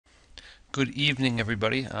Good evening,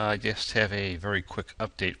 everybody. I just have a very quick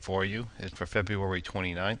update for you. It's for February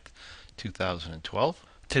 29th, 2012.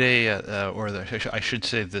 Today, I should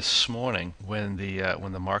say this morning, when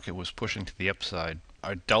the market was pushing to the upside,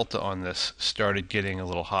 our delta on this started getting a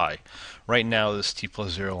little high. Right now, this T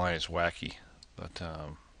plus zero line is wacky, but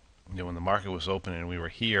when the market was open and we were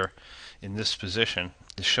here in this position,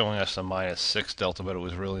 it's showing us a -6 delta, but it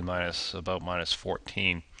was really about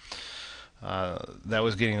 -14. That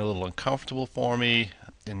was getting a little uncomfortable for me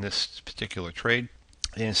in this particular trade.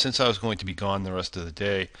 And since I was going to be gone the rest of the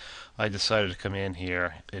day, I decided to come in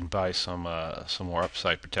here and buy some more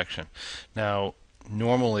upside protection. Now,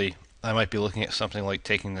 normally I might be looking at something like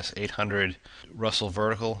taking this 800 Russell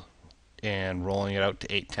vertical and rolling it out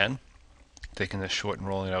to 810, taking this short and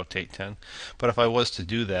rolling it out to 810. But if I was to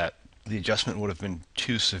do that, the adjustment would have been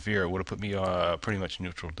too severe. It would have put me on a pretty much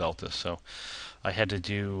neutral delta. So I had to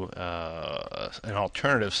do an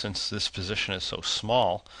alternative since this position is so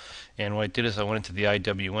small. And what I did is I went into the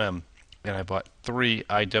IWM and I bought 3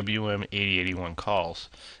 IWM 8081 calls,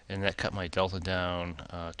 and that cut my delta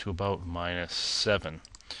down to about -7,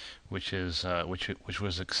 which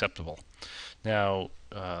was acceptable. Now,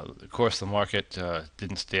 of course, the market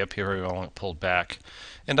didn't stay up here very long. It pulled back,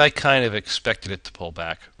 and I kind of expected it to pull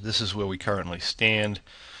back. This is where we currently stand.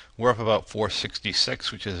 We're up about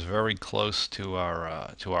 466, which is very close to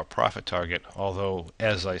our profit target. Although,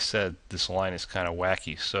 as I said, this line is kind of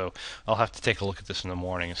wacky, so I'll have to take a look at this in the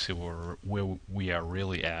morning and see where we are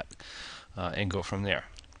really at, and go from there.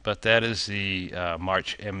 But that is the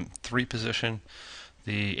March M3 position.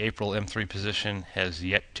 The April M3 position has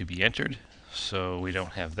yet to be entered, so we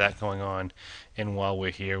don't have that going on. And while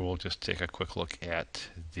we're here, we'll just take a quick look at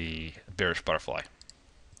the bearish butterfly.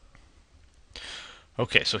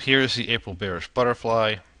 Okay, so here's the April bearish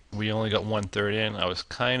butterfly. We only got 1/3 in. I was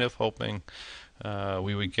kind of hoping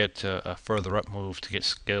we would get a further up move to get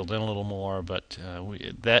scaled in a little more, but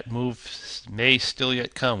that move may still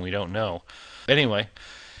yet come. We don't know. Anyway,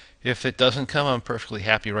 if it doesn't come, I'm perfectly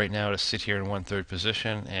happy right now to sit here in 1/3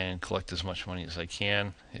 position and collect as much money as I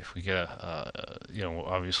can. If we get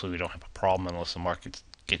obviously we don't have a problem unless the market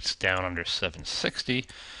gets down under 760,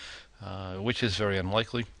 which is very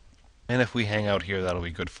unlikely. And if we hang out here, that'll be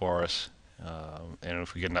good for us. And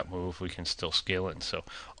if we get an up move, we can still scale it. And so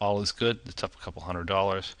all is good. It's up a couple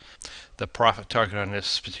 $100. The profit target on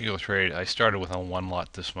this particular trade, I started with a 1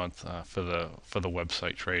 lot this month for the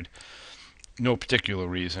website trade. No particular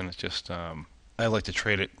reason. It's just I like to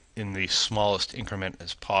trade it in the smallest increment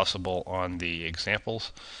as possible on the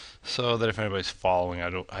examples, so that if anybody's following, I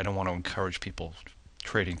don't want to encourage people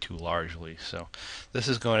trading too largely. So this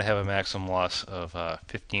is going to have a maximum loss of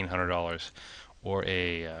 $1,500, or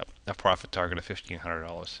a profit target of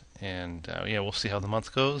 $1,500. And yeah, we'll see how the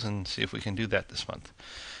month goes and see if we can do that this month.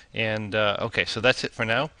 And okay, so that's it for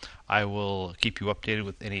now. I will keep you updated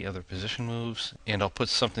with any other position moves, and I'll put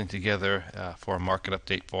something together for a market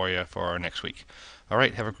update for you for our next week. All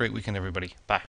right, have a great weekend, everybody. Bye.